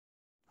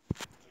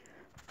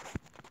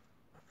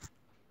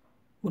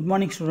Good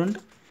morning student.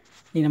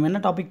 We will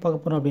topic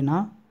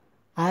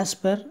as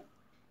per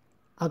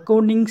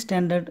accounting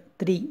standard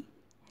 3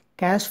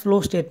 cash flow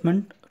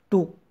statement 2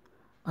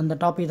 அந்த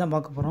topic தான்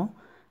பார்க்க போறோம்.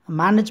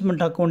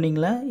 Management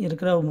அக்கவுண்டிங்ல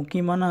இருக்கிற ஒரு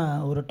முக்கியமான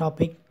ஒரு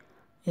டாபிக்.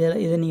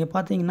 இத நீங்க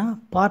பாத்தீங்கன்னா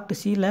பார்ட்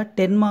C ல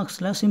 10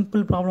 மார்க்ஸ்ல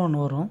சிம்பிள் ப்ராப்ளம்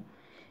ஒன்று வரும்.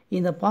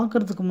 இத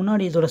பார்க்கிறதுக்கு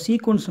முன்னாடி இதோட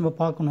சீக்வென்ஸ் நம்ம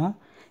பார்க்கணும்.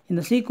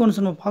 இந்த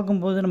சீக்வென்ஸ் நம்ம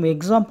பார்க்கும்போது நம்ம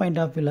எக்ஸாம்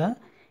பாயிண்ட் ஆஃப் வியூல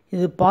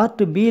இது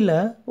பார்ட் B ல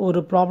ஒரு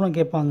ப்ராப்ளம்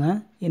கேட்பாங்க.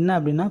 என்ன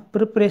அப்படினா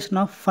preparation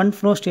of fund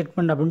flow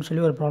statement அப்படினு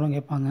சொல்லி ஒரு ப்ராப்ளம்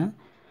கேட்பாங்க.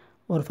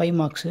 ஒரு 5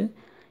 மார்க்ஸ்.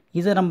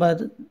 இத நம்ம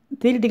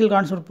தியரிட்டிக்கல்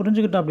கான்செப்ட்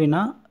புரிஞ்சுக்கிட்டோம்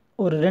அப்படினா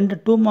ஒரு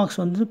 2 மார்க்ஸ்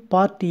வந்து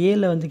பார்ட் A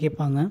ல வந்து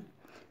கேட்பாங்க.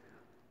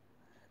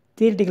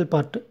 Theoretical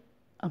part.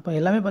 அப்ப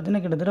எல்லாமே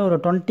பார்த்தீங்கன்னா கிட்டத்தட்ட ஒரு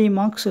 20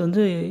 மார்க்ஸ்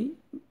வந்து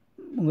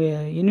உங்க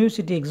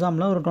யுனிவர்சிட்டி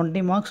எக்ஸாம்ல ஒரு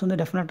 20 மார்க்ஸ்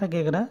வந்து டெஃபினட்டா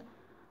கேக்குற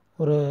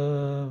ஒரு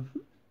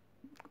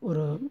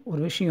ஒரு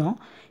ஒரு விஷயம்.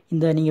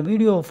 இந்த நீங்க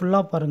வீடியோ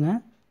ஃபுல்லா பாருங்க.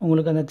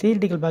 உங்களுக்கு அந்த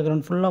தியரிட்டிக்கல்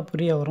பேக்ரவுண்ட் ஃபுல்லா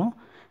புரிய வரும்.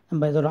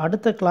 நம்ம இதோட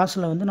அடுத்த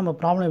கிளாஸ்ல வந்து நம்ம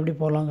ப்ராப்ளம் எப்படி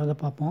போடலாம்ங்கறத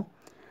பாப்போம்.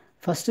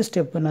 ஃபர்ஸ்ட்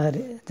ஸ்டெப் நான்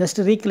just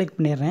recollect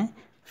பண்ணிறேன்.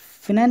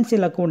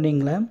 Financial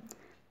அக்கவுண்டிங்ல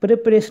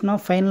preparation of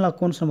final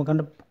accounts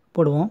நம்ம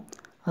போடுவோம்.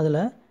 அதுல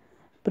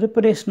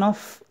preparation of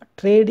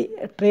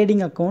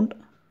trading account,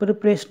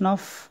 preparation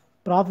of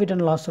profit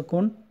and loss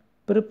account,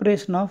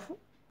 preparation of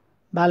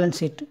balance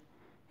sheet.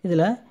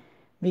 இதுல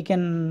we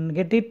can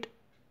get it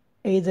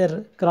either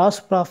gross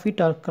profit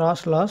or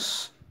gross loss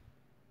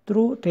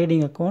through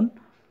trading account,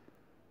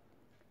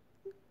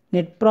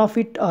 net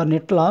profit or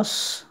net loss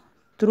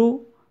through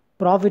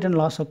profit and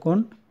loss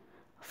account.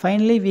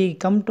 Finally we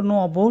come to know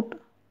about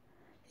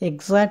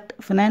exact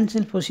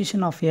financial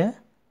position of a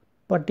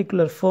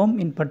particular firm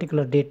in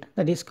particular date,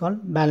 that is called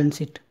balance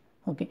sheet.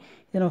 Okay,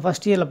 இத நம்ம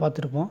first இயர்ல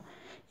பார்த்திருப்போம்.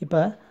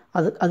 இப்போ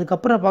அதுக்கு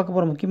அப்புறம் பார்க்க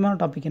போற முக்கியமான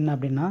டாபிக் என்ன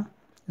அப்படினா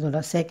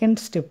இதோட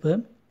second step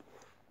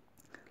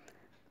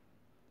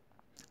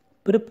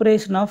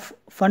preparation of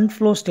fund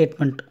flow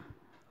statement.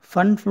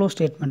 fund flow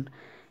statement.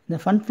 இந்த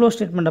fund flow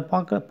statement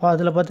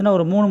அதுல பார்த்தீங்கன்னா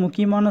ஒரு மூணு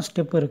முக்கியமான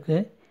ஸ்டெப் இருக்கு.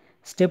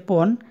 Step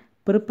 1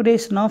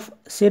 preparation of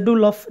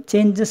schedule of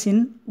changes in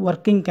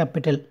working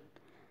capital,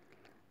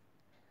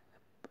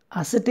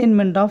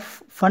 ascertainment of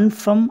fund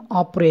from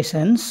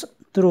operations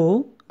through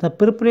the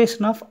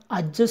preparation of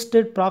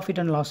adjusted profit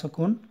and loss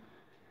account.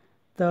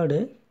 Third,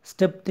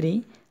 step 3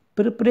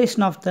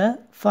 preparation of the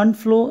fund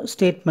flow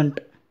statement.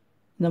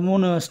 இந்த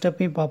மூணு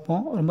ஸ்டெப்பையும்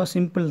பார்ப்போம். ரொம்ப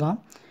simple தான்.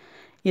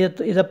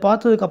 இத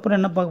பார்த்ததுக்கு அப்புறம்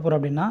என்ன பார்க்க போறோம்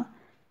அப்படினா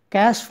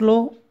கேஷ் ஃப்ளோ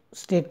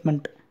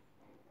ஸ்டேட்மெண்ட்.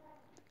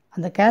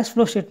 அந்த கேஷ்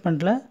ஃப்ளோ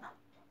ஸ்டேட்மெண்ட்ல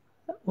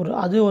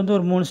அது வந்து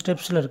ஒரு மூணு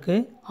ஸ்டெப்ஸ்ல இருக்கு.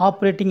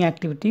 Operating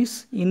activities,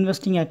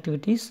 investing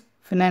activities,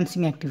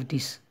 financing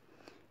activities.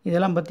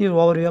 இதெல்லாம் பத்தி ஒரு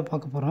ஓவர்வியூவா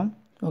பார்க்க போறோம்.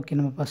 ஓகே,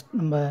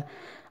 நம்ம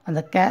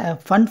அந்த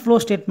ஃபண்ட் ஃப்ளோ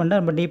ஸ்டேட்மெண்ட்டை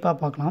நம்ம டீப்பா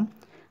பார்க்கலாம்.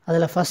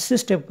 அதுல first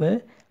step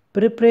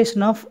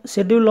preparation of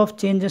schedule of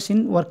changes in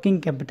working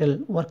capital.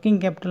 working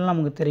capital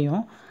நமக்கு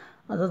தெரியும்.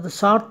 அதாவது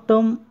ஷார்ட்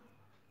டர்ம்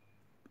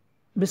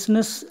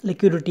பிசினஸ்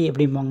லிக்விடிட்டி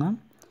அப்படிம்பாங்க.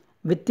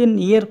 வித்தின்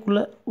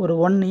இயர்க்குள்ள ஒரு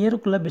 1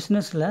 இயர்க்குள்ள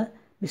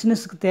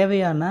பிசினஸ்க்கு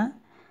தேவையான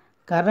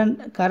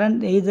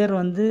கரண்ட் எய்தர்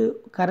வந்து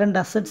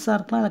கரண்ட் அசெட்ஸா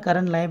இருக்கலாம் இல்ல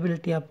கரண்ட்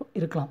லைபிலிட்டியா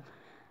இருக்கலாம்.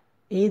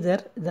 either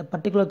the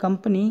particular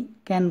company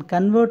can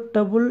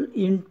convertible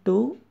into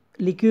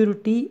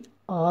liquidity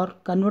or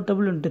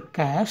convertible into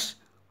cash,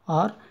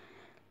 or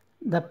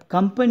the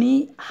company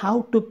have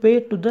to pay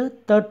to the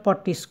third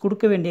parties.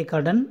 கொடுக்க வேண்டிய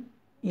கடன்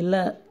இல்ல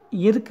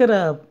இருக்கிற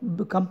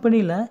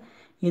கம்பெனில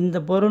இந்த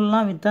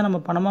பொருள்லாம் வித்தா நம்ம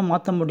பணமா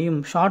மாத்த முடியும்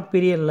ஷார்ட்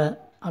பீரியட்ல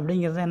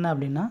அப்படிங்கிறது என்ன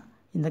அப்படினா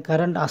இந்த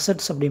கரண்ட்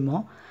அசெட்ஸ் அப்படிமோ.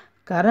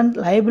 கரண்ட்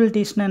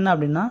லைபிலிட்டிஸ்னா என்ன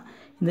அப்படினா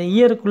இந்த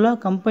இயர்க்குள்ள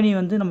கம்பெனி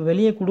வந்து நம்ம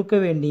வெளியே கொடுக்க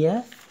வேண்டிய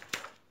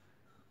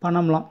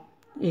பணம்லாம்.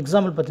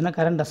 எக்ஸாம்பிள் பார்த்தீங்கன்னா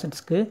கரண்ட்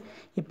அசெட்ஸ்க்கு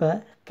இப்போ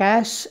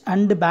கேஷ்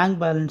அண்ட் பேங்க்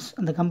பேலன்ஸ்.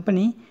 அந்த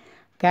கம்பெனி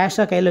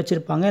கேஷா கையில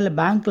வச்சிருப்பாங்க இல்ல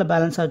பேங்க்ல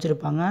பேலன்ஸா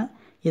வச்சிருப்பாங்க.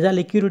 இதான்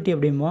லிக்விடிட்டி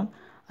அப்படிமோ.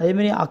 அதே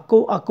மாதிரி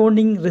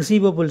அக்கவுண்டிங்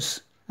ரிசீவபிள்ஸ்,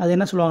 அது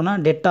என்ன சொல்வாங்கன்னா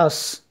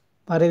டெட்டாஸ்,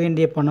 வர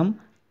வேண்டிய பணம்.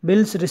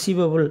 பில்ஸ்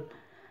ரிசீவபிள்,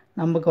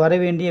 நமக்கு வர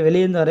வேண்டிய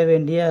வெளியிருந்து வர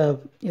வேண்டிய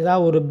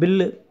ஏதாவது ஒரு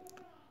பில்,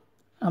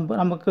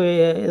 நமக்கு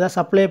ஏதாவது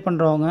சப்ளை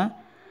பண்றவங்க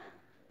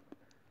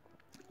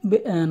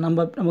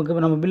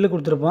நம்ம பில்லு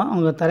கொடுத்திருப்போம்,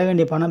 அவங்க தர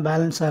வேண்டிய பணம்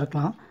பேலன்ஸா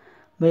இருக்கலாம்.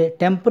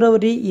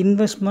 Temporary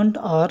investment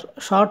R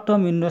short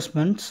term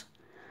investments.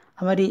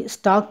 அது மாதிரி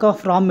ஸ்டாக்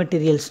ஆஃப் ரா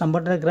மெட்டீரியல்ஸ்,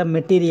 நம்மகிட்ட இருக்கிற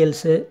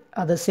மெட்டீரியல்ஸு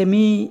அது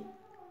செமி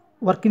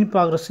ஒர்க் இன்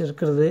ப்ராக்ரஸ்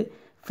இருக்கிறது,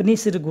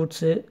 finished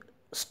goods,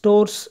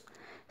 stores,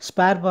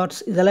 spare parts,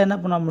 இதெல்லாம் என்ன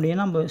பண்ண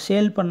முடியும், நம்ம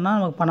சேல் பண்ணால்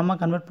நமக்கு பணமாக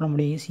கன்வெர்ட் பண்ண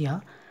முடியும் ஈஸியாக.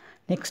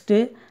 நெக்ஸ்ட்டு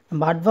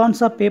நம்ம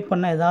அட்வான்ஸாக பே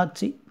பண்ண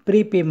ஏதாச்சும்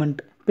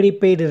ப்ரீபேமெண்ட்,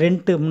 ப்ரீபெய்டு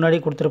ரெண்ட்டு முன்னாடி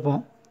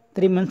கொடுத்துருப்போம்.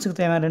 3 மந்த்ஸ்க்கு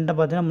தேவையான ரெண்ட்டை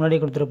பார்த்தீங்கன்னா முன்னாடி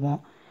கொடுத்துருப்போம்.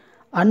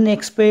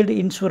 அன்எக்ஸ்பைர்டு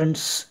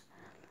இன்சூரன்ஸ்,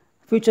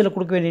 ஃபியூச்சரில்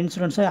கொடுக்க வேண்டிய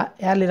இன்சூரன்ஸை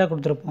ஏர்லியராக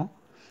கொடுத்துருப்போம்.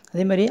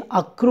 அதே மாதிரி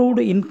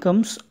accrued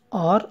incomes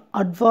R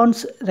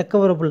advance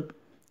recoverable.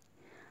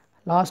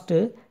 Last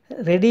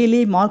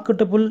readily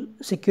marketable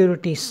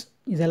securities.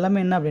 இது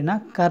எல்லாமே என்ன அப்படின்னா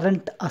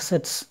கரண்ட்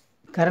அசெட்ஸ்.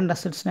 கரண்ட்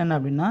அசெட்ஸ்னால் என்ன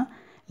அப்படின்னா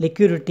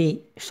லிக்விடிட்டி,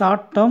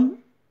 ஷார்ட்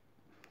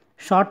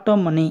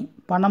டேர்ம் மணி,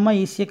 பணமாக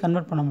ஈஸியாக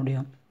கன்வெர்ட் பண்ண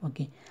முடியும்.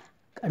 ஓகே,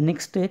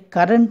 நெக்ஸ்ட்டு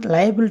கரண்ட்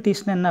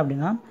லைபிலிட்டிஸ்னால் என்ன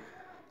அப்படின்னா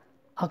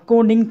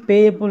அக்கௌண்டிங்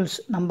பேயபிள்ஸ்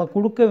நம்ம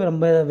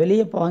நம்ம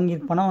வெளியே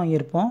பணம்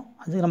வாங்கியிருப்போம்,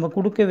 அது நம்ம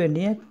கொடுக்க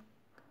வேண்டிய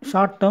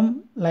ஷார்ட் டேர்ம்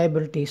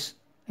லைபிலிட்டிஸ்,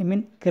 ஐ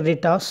மீன்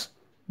கிரெடிட்டார்ஸ்,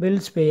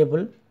 பில்ஸ்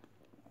பேயபிள்,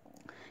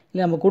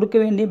 இல்லை நம்ம கொடுக்க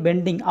வேண்டிய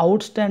பெண்டிங்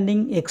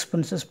அவுட்ஸ்டாண்டிங்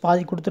எக்ஸ்பென்சஸ்,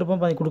 பாதி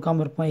கொடுத்துருப்போம் பாதி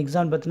கொடுக்காமல் இருப்போம்.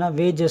 எக்ஸாம்பிள் பார்த்தீங்கன்னா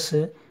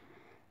வேஜஸ்ஸு,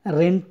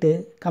 ரெண்ட்டு,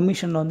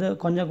 கமிஷன்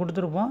கொஞ்சம்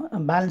கொடுத்துருப்போம்,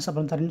 பேலன்ஸ்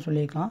அப்புறம் தரேன்னு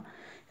சொல்லியிருக்கலாம்.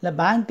 இல்லை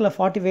பேங்க்கில்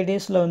 45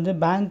 டேஸில்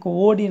பேங்க்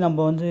ஓடி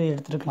நம்ம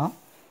எடுத்துருக்கலாம்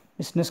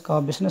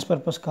பிஸ்னஸ்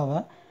பர்பஸ்க்காக,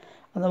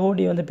 அந்த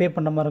ஓடி பே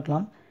பண்ணுற மாதிரி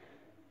இருக்கலாம்.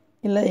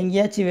 இல்லை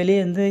எங்கேயாச்சும்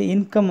வெளியே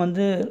இன்கம்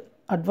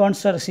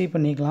அட்வான்ஸாக ரிசீவ்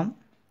பண்ணிக்கலாம்.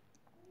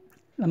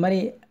 இந்த மாதிரி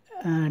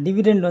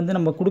டிவிடெண்ட்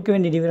நம்ம கொடுக்க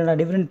வேண்டிய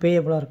டிவிடெண்ட்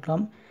பேயபிளாக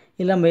இருக்கலாம்.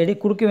 இல்லை நம்ம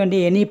கொடுக்க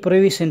வேண்டிய எனி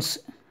ப்ரொவிஷன்ஸ்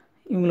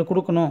இவங்களுக்கு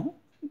கொடுக்கணும்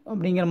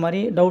அப்படிங்கிற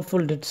மாதிரி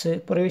doubtful டெட்ஸு,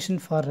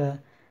 provision for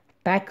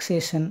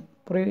taxation,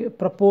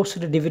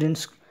 proposed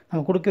dividends,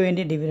 நம்ம கொடுக்க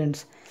வேண்டிய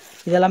டிவிடெண்ட்ஸ்,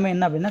 இதெல்லாமே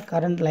என்ன அப்படின்னா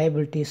கரண்ட்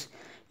லைபிலிட்டிஸ்.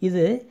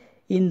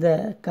 இந்த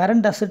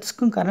கரண்ட்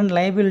அசட்ஸ்க்கும் கரண்ட்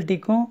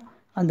லைபிலிட்டிக்கும்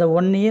அந்த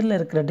 1 இயரில்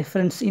இருக்கிற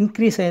டிஃப்ரென்ஸ்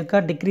இன்க்ரீஸ் ஆயிருக்கா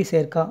டிக்ரீஸ்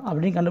ஆயிருக்கா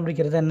அப்படின்னு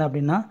கண்டுபிடிக்கிறது என்ன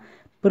அப்படின்னா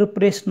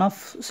preparation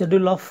of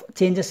schedule of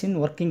changes in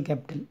working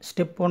capital.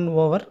 Step 1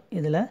 over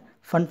இதில்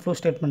ஃபண்ட் ஃப்ளோ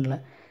ஸ்டேட்மெண்ட்டில்.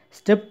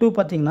 ஸ்டெப் 2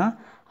 பார்த்திங்கன்னா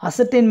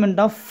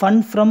அசர்டைன்மெண்ட் of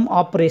fund from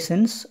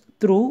operations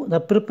through the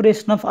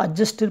preparation of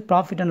adjusted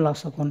profit and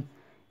loss account.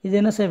 இது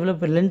என்ன சார் இவ்வளோ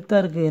பெரிய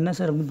லென்த்தாக இருக்குது என்ன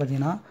சார் அப்படின்னு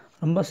பார்த்தீங்கன்னா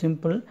ரொம்ப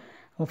சிம்பிள்.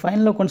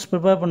 ஃபைனல் அக்கௌண்ட்ஸ்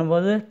ப்ரிப்பேர்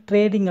பண்ணும்போது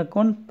trading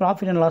account,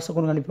 profit and loss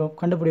account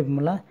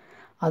கண்டுபிடிப்போம்ல,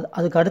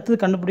 அதுக்கு அடுத்தது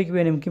கண்டுபிடிக்க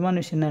வேண்டிய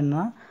முக்கியமான விஷயம்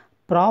என்னென்னா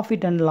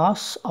profit and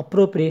loss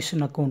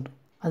appropriation account.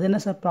 அது என்ன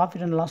sir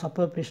profit and loss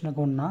appropriation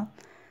அக்கௌண்ட்னா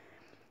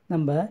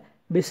நம்ம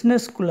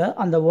பிஸ்னஸ்க்குள்ளே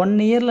அந்த 1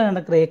 இயரில்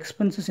நடக்கிற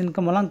எக்ஸ்பென்சஸ்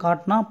இன்கம் எல்லாம்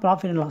காட்டினா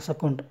ப்ராஃபிட் அண்ட் லாஸ்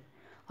அக்கௌண்ட்.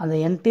 அந்த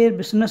என்டையர்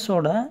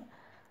பிஸ்னஸோட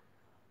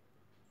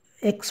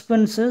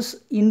எக்ஸ்பென்சஸ்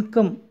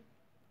இன்கம்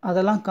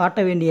அதெல்லாம் காட்ட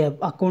வேண்டிய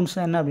அக்கௌண்ட்ஸ்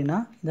என்ன அப்படின்னா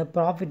இந்த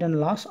profit and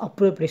loss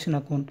appropriation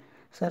account.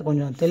 Sir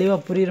கொஞ்சம் தெளிவாக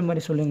புரிகிற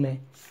மாதிரி சொல்லுங்களேன்,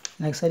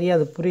 எனக்கு சரியாக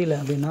அது புரியல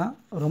அப்படின்னா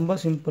ரொம்ப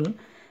சிம்பிள்.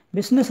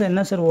 பிஸ்னஸ்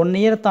என்ன சார் 1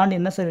 இயரை தாண்டி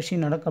என்ன சார்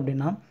விஷயம் நடக்கும்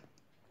அப்படின்னா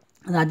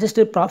அந்த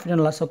அட்ஜஸ்டட் ப்ராஃபிட்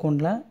அண்ட் லாஸ்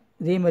அக்கௌண்ட்டில்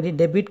இதே மாதிரி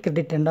டெபிட்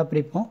கிரெடிட் ரெண்டாக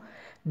பிரிப்போம்.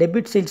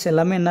 டெபிட் சைட்ஸ்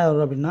எல்லாமே என்ன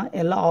வரும்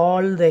அப்படின்னா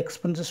ஆல் த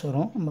எக்ஸ்பென்சஸ்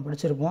வரும், நம்ம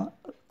படிச்சிருப்போம்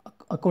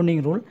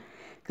அக்கௌண்டிங் ரூல்.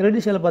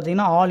 கிரெடிட் சைடில்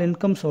பார்த்தீங்கன்னா ஆல்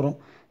இன்கம்ஸ் வரும்.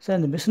 சார்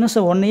இந்த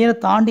பிஸ்னஸை 1 இயரை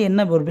தாண்டி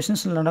என்ன ஒரு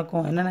பிஸ்னஸில்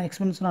நடக்கும், என்னென்ன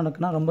எக்ஸ்பென்ஸ்லாம்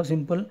நடக்குன்னா ரொம்ப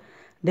simple.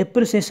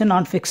 Depreciation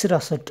on fixed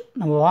asset,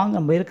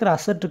 நம்ம இருக்கிற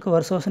அசட்டுக்கு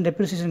வருஷம்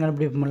டெப்ரிசியேஷன்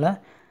கண்டுபிடிப்போம்ல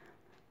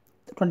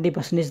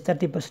 20%,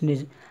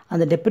 30%,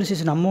 அந்த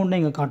டெப்ரிசியேஷன் அமௌண்ட்டை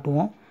இங்கே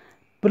காட்டுவோம்.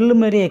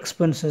 ப்ரிலிமினரி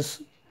எக்ஸ்பென்சஸ்,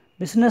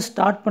 பிஸ்னஸ்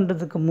ஸ்டார்ட்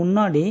பண்ணுறதுக்கு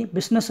முன்னாடி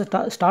பிஸ்னஸை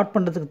ஸ்டார்ட்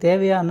பண்ணுறதுக்கு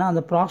தேவையான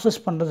அந்த ப்ராசஸ்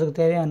பண்ணுறதுக்கு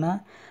தேவையான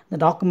இந்த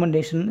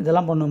டாக்குமெண்டேஷன்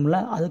இதெல்லாம் பண்ணுவோம்ல,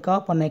 அதுக்காக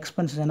பண்ண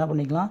எக்ஸ்பென்சஸ் என்ன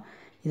பண்ணிக்கலாம்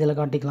இதில்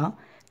காட்டிக்கலாம்.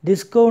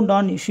 Discount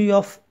on issue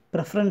of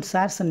preference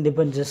shares and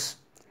debentures,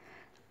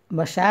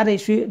 நம்ம ஷேர்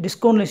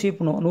டிஸ்கவுண்டில் இஷ்யூ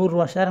பண்ணுவோம். 100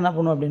 ரூபா ஷேர் என்ன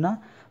பண்ணுவோம் அப்படின்னா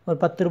ஒரு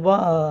 10 ரூபா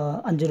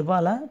 5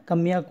 ரூபாயில்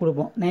கம்மியாக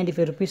கொடுப்போம்,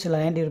 95 ருபீஸ் இல்லை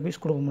 90 ருபீஸ்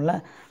கொடுப்போம்ல,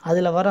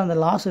 அதில் வர அந்த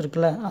லாஸ்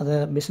இருக்குல்ல அதை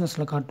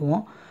பிஸ்னஸில்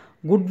காட்டுவோம்.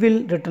 Goodwill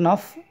return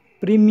of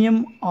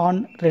premium on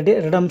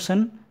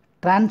redemption,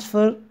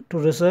 transfer to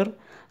reserve,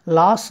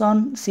 loss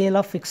on sale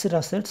of fixed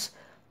assets,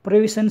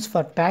 provisions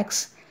for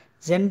tax,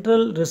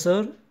 general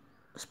reserve,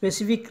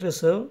 specific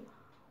reserve,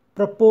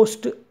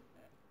 proposed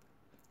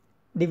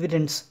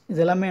dividends.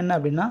 இதெல்லாமே என்ன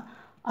அப்படின்னா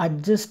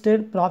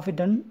adjusted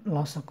profit and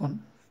loss account.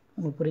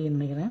 உங்களுக்கு புரியுதுன்னு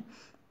நினைக்கிறேன்.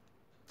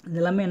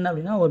 இதெல்லாமே என்ன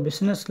அப்படின்னா ஒரு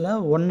பிஸ்னஸில்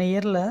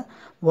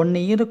 1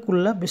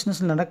 இயருக்குள்ளே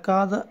பிஸ்னஸில்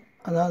நடக்காத,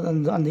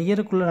 அதாவது அந்த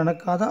இயருக்குள்ளே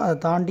நடக்காத அதை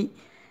தாண்டி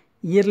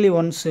இயர்லி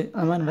ஒன்ஸு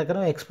அது மாதிரி நடக்கிற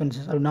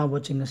எக்ஸ்பென்சஸ் அப்படி நான்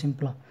வச்சுங்க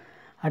சிம்பிளாக.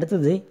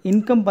 அடுத்தது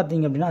இன்கம்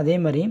பார்த்திங்க அப்படின்னா அதே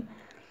மாதிரி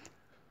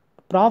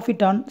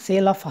profit on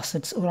sale of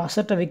assets, ஒரு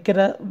அசட்டை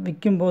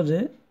விற்கும்போது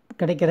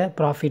கிடைக்கிற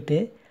profit,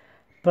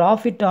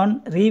 profit on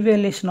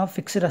revaluation of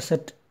fixed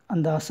asset,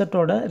 அந்த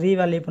அசட்டோட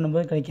ரீவேல்யூ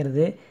பண்ணும்போது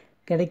கிடைக்கிறது,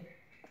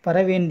 வர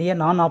வேண்டிய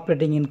நான்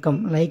operating income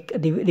like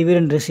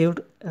dividend received,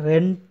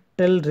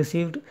 rental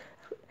received,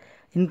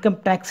 income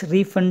tax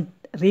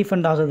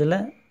refund ஆகுதில்ல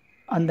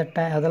அந்த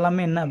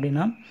அதெல்லாமே என்ன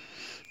அப்படின்னா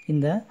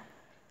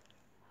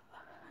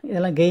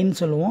இதெல்லாம் கெயின்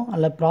சொல்லுவோம்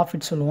அல்ல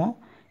ப்ராஃபிட் சொல்லுவோம்.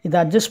 இதை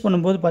அட்ஜஸ்ட்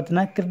பண்ணும்போது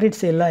பார்த்தீங்கன்னா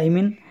கிரெடிட்ஸ்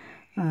எல்லாம்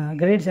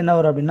கிரெடிட்ஸ் என்ன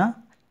வரும் அப்படின்னா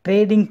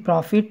trading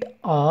profit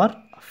R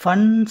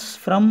funds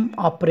from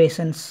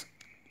operations.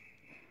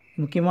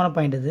 முக்கியமான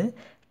பாயிண்ட் இது,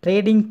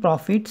 trading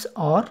profits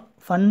R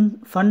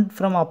fund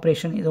from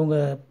operation. இது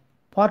உங்கள்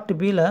பார்ட்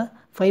பியில்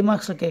 5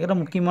 மார்க்ஸில் கேட்குற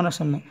முக்கியமான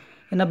சம்மு.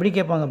 என்ன அப்படி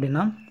கேட்பாங்க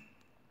அப்படின்னா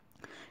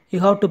you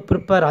have to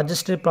prepare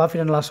adjusted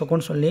profit and loss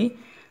account சொல்லி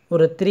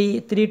ஒரு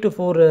 3 to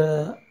 4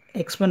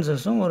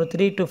 எக்ஸ்பென்சஸும் ஒரு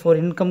 3 to 4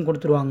 இன்கம்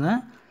கொடுத்துருவாங்க.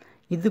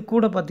 இது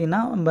கூட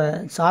பார்த்திங்கன்னா நம்ம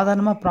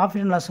சாதாரணமாக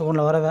ப்ராஃபிட் அண்ட் லாஸ்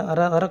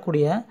அக்கௌண்ட்டில்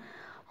வரக்கூடிய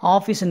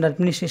office and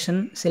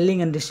administration,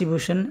 selling and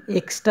distribution,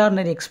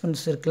 extraordinary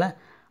expenses இருக்குல்ல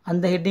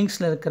அந்த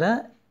ஹெட்டிங்ஸில் இருக்கிற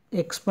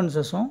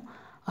எக்ஸ்பென்சஸும்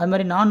அது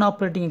மாதிரி நான்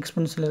ஆப்ரேட்டிங்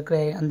எக்ஸ்பென்ஸில் இருக்கிற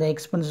அந்த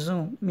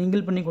எக்ஸ்பென்சஸும்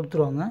மிங்கிள் பண்ணி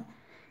கொடுத்துருவாங்க.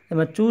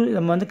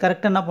 நம்ம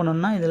கரெக்டாக என்ன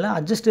பண்ணணும்னா இதில்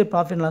அட்ஜஸ்டட்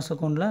ப்ராஃபிட் அண்ட் லாஸ்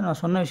அக்கௌண்ட்டில் நான்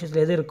சொன்ன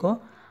விஷயத்தில் எது இருக்கோ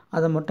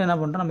அதை மட்டும் என்ன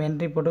பண்ணுறோம் நம்ம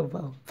என்ட்ரி போட்டு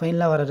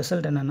ஃபைனலாக வர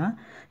ரிசல்ட் என்னென்னா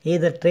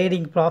either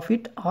trading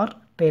profit R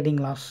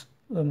trading loss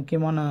ஒரு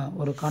முக்கியமான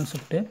ஒரு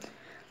கான்செப்ட்டு.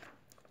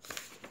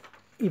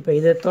 இப்போ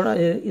இதை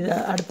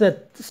அடுத்த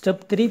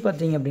ஸ்டெப் 3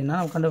 பார்த்தீங்க அப்படின்னா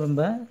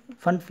நம்ம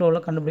ஃபண்ட்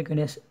ஃப்ளோவில் கண்டுபிடிக்க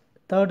வேண்டிய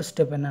தேர்ட்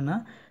ஸ்டெப் என்னென்னா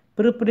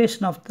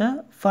preparation of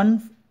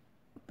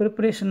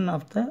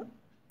the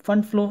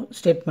fund flow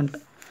statement.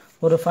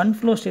 ஒரு ஃபண்ட்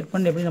ஃப்ளோ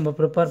ஸ்டேட்மெண்ட் எப்படி நம்ம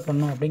ப்ரிப்பேர்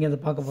பண்ணணும் அப்படிங்கிறத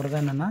பார்க்க போகிறது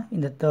என்னென்னா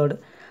இந்த தேர்டு.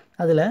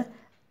 அதில்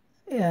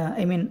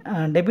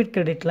டெபிட்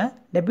கிரெடிட்டில்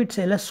டெபிட்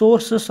சைடில்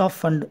சோர்ஸஸ் ஆஃப்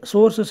ஃபண்ட்.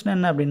 சோர்ஸஸ்னால்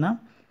என்ன அப்படின்னா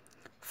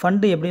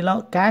ஃபண்டு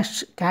எப்படிலாம்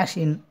cash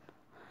in,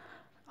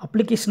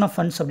 application of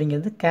funds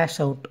அப்படிங்கிறது கேஷ்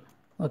அவுட்.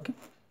 ஓகே,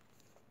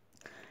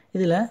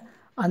 இதில்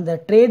அந்த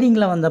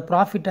ட்ரேடிங்கில் வந்த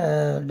ப்ராஃபிட்டை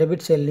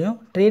டெபிட் சைட்லேயும்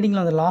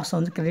ட்ரேடிங்கில் வந்த லாஸை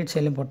வந்து கிரெடிட்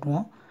சைட்லேயும்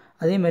போட்டுருவோம்.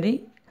 அதேமாதிரி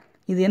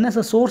இது என்ன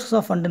சார் சோர்ஸஸ்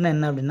ஆஃப் ஃபண்டுன்னா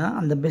என்ன அப்படின்னா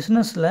அந்த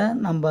பிஸ்னஸில்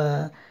நம்ம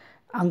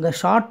அங்கே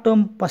ஷார்ட்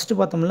டேர்ம் ஃபஸ்ட்டு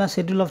பார்த்தோம்ல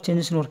schedule of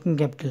changes in working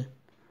capital,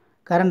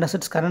 current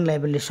assets, current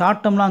liability,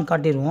 short டேர்ம்லாம் அங்கே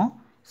காட்டிடுவோம்.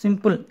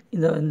 சிம்பிள்.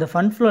 இந்த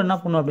ஃபண்ட் ஃப்ளோ என்ன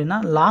பண்ணுவோம் அப்படின்னா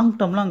லாங்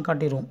டேர்ம்லாம் அங்கே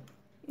காட்டிடுவோம்.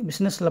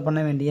 பிஸ்னஸில் பண்ண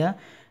வேண்டிய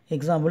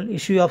example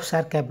issue of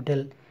share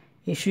capital,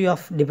 issue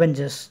of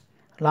debentures,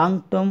 long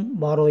term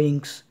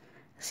borrowings,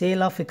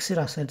 sale of fixed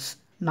assets,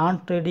 நான்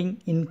ட்ரேடிங்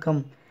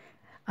இன்கம்,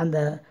 அந்த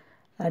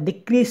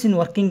decrease in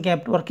working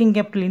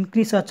capital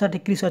increase ஆச்சா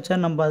டிக்ரீஸ் ஆச்சா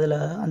நம்ம அதில்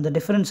அந்த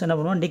டிஃப்ரென்ஸ் என்ன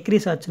பண்ணுவோம்,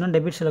 டிக்ரீஸ் ஆச்சுன்னா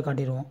டெபிட் சைடில்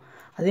காட்டிடுவோம்.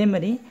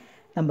 அதேமாதிரி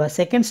நம்ம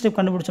second step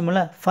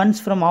கண்டுபிடிச்சோம்ல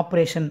funds from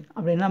operation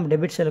அப்படின்னா நம்ம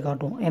டெபிட் சைடில்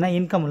காட்டுவோம். ஏன்னா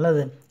இன்கம் இல்லை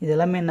இது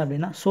எல்லாமே என்ன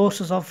அப்படின்னா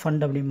sources of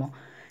fund அப்படிமோ.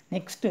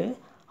 Next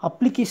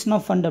application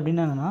of fund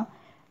அப்படின்னா என்னென்னா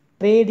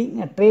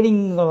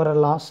ட்ரேடிங்கில் வர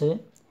loss,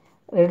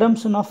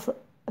 redemption of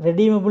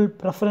redeemable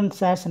preference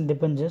shares and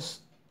debentures,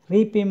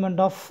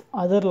 repayment of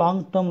other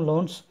long term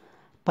loans,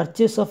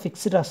 purchase of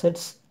fixed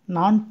assets,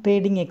 நான்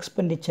ட்ரேடிங்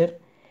எக்ஸ்பெண்டிச்சர்,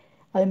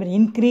 அதேமாதிரி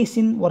increase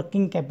in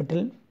working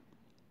capital,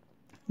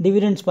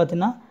 dividends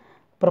பார்த்தீங்கன்னா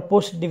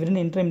proposed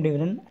dividend, இன்ட்ரைம்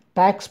dividend,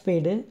 tax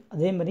paid,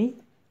 அதேமாதிரி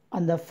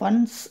அந்த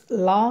funds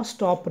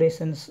last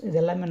operations இது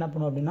எல்லாமே என்ன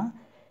பண்ணுவோம் அப்படின்னா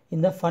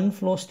இந்த ஃபண்ட்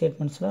ஃப்ளோ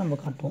ஸ்டேட்மெண்ட்ஸில் நம்ம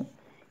காட்டுவோம்.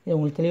 இது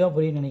உங்களுக்கு தெளிவாக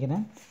புரியும்னு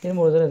நினைக்கிறேன்.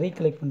 திரும்ப ஒரு தடவை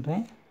ரீகலெக்ட்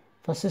பண்ணுறேன்.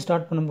 ஃபஸ்ட்டு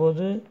ஸ்டார்ட்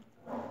பண்ணும்போது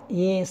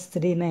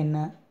AS3னா என்ன,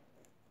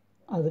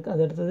 அது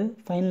அடுத்தது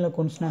ஃபைனல்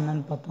அக்கௌண்ட்ஸ்னால்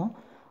என்னென்னு பார்த்தோம்.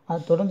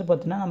 அது தொடர்ந்து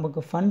பார்த்தீங்கன்னா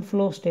நமக்கு ஃபண்ட்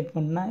ஃப்ளோ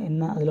ஸ்டேட்மெண்ட்னா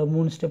என்ன, அதில்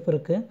 3 ஸ்டெப்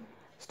இருக்குது.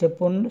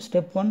 Step 1,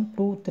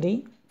 2, 3.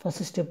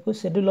 First step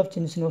schedule of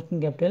changes in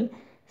working capital,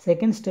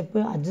 second step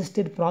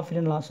adjusted profit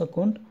and loss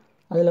account,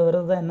 அதில்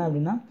வர்றது என்ன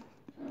அப்படின்னா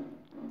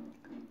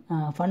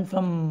fund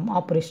from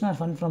operation R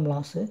fund from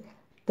loss.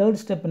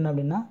 Third step என்ன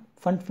அப்படின்னா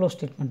fund flow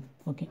statement.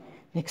 Okay,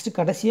 next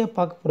கடைசியாக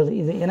பார்க்க போகிறது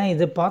இது. ஏன்னா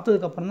இது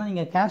பார்த்ததுக்கப்புறம் தான்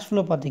நீங்கள் கேஷ்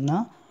ஃப்ளோ பார்த்திங்கன்னா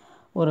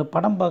ஒரு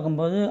படம்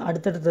பார்க்கும்போது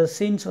அடுத்தடுத்த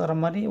சீன்ஸ் வர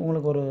மாதிரி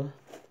உங்களுக்கு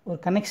ஒரு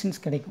கனெக்ஷன்ஸ்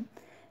கிடைக்கும்.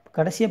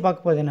 கடைசியாக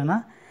பார்க்க போகிறது என்னென்னா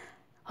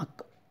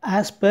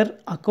as per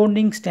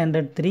accounting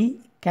standard 3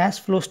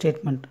 cash flow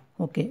statement.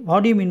 Okay,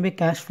 what you mean by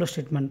cash flow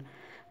statement?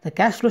 The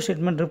cash flow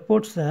statement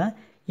reports the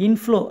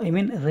inflow,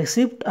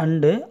 receipt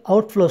and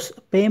outflows,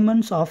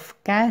 payments of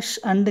cash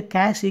and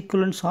cash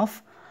equivalents of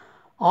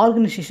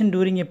organization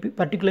during a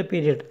particular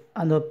period.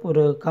 அந்த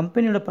ஒரு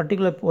கம்பெனியோட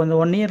particular அந்த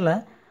 1 இயரில்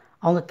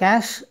அவங்க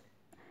cash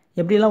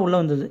எப்படிலாம் உள்ளே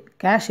வந்தது,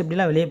 cash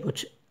எப்படிலாம் வெளியே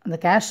போச்சு, அந்த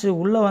கேஷ்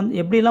உள்ளே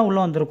எப்படிலாம்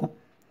உள்ளே வந்திருக்கும்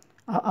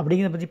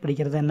அப்படிங்கிறத பற்றி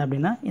படிக்கிறது என்ன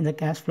அப்படின்னா இந்த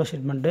கேஷ் ஃப்ளோ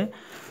ஸ்டேட்மெண்ட்டு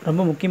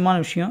ரொம்ப முக்கியமான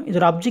விஷயம்.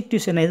 இதோட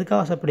அப்ஜெக்டிவ்ஸ் என்ன,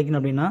 எதுக்காக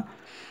படிக்கணும் அப்படின்னா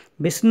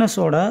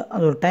பிஸ்னஸோட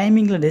அது ஒரு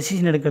டைமிங்கில்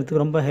டெசிஷன்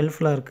எடுக்கிறதுக்கு ரொம்ப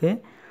ஹெல்ப்ஃபுல்லாக இருக்குது.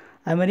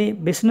 அதுமாதிரி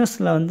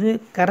பிஸ்னஸில்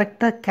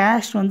கரெக்டாக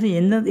கேஷ்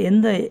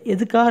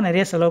எதுக்காக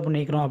நிறைய செலவு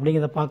பண்ணிக்கிறோம்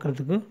அப்படிங்கிறத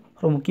பார்க்குறதுக்கு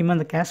ரொம்ப முக்கியமாக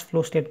இந்த கேஷ்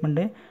ஃப்ளோ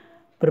ஸ்டேட்மெண்ட்டு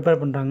ப்ரிப்பேர்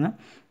பண்ணுறாங்க.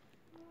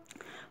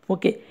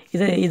 ஓகே,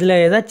 இதில்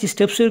ஏதாச்சும்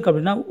ஸ்டெப்ஸ் இருக்குது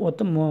அப்படின்னா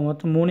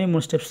மொத்தம்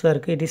 3 ஸ்டெப்ஸ் தான்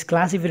இருக்குது. It is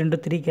classified into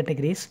 3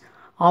 categories: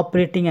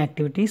 operating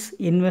activities,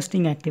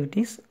 investing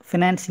activities,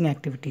 financing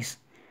activities.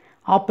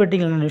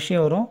 Operating என்ன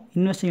விஷயம் வரும்,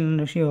 இன்வெஸ்டிங்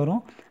என்ன விஷயம்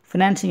வரும்,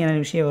 ஃபினான்சிங்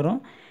என்ன விஷயம்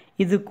வரும்.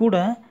 இது கூட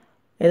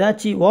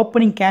ஏதாச்சும்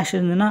ஓப்பனிங் கேஷ்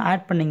இருந்ததுன்னா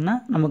ஆட் பண்ணிங்கன்னா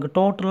நமக்கு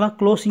டோட்டலாக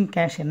க்ளோசிங்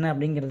கேஷ் என்ன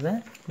அப்படிங்கிறத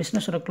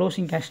பிஸ்னஸோட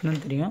க்ளோசிங் கேஷ்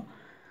என்னன்னு தெரியும்.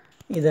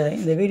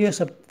 இந்த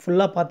வீடியோஸை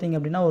ஃபுல்லாக பார்த்தீங்க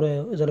அப்படின்னா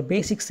இதோட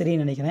பேசிக்ஸ்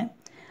தெரியும்னு நினைக்கிறேன்.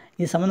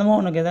 இது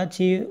சம்மந்தமாக உனக்கு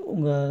ஏதாச்சும்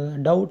உங்கள்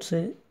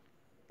டவுட்ஸு,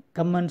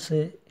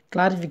 கமெண்ட்ஸு,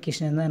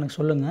 கிளாரிஃபிகேஷன் இருந்தால் எனக்கு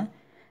சொல்லுங்கள்.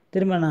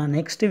 திரும்ப நான்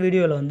நெக்ஸ்ட்டு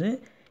வீடியோவில்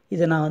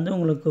இதை நான்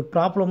உங்களுக்கு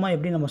ப்ராப்ளமாக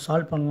எப்படி நம்ம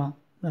சால்வ் பண்ணலாம்,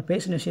 நான்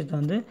பேசின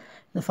விஷயத்தை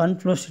இந்த ஃபண்ட்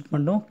ஃப்ளோ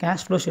ஸ்டேட்மெண்ட்டும்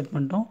கேஷ் ஃப்ளோ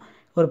ஸ்டேட்மெண்ட்டும்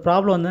ஒரு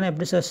ப்ராப்ளம் வந்தோன்னா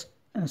எப்படி சார்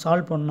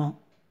சால்வ் பண்ணணும்,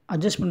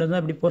 அட்ஜஸ்ட் பண்ணுறது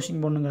எப்படி போஸ்டிங்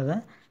பண்ணணுங்கிறத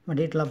நம்ம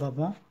டீட்டெயிலாக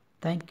பார்ப்போம்.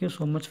 தேங்க்யூ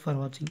ஸோ மச் ஃபார்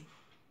வாட்சிங்.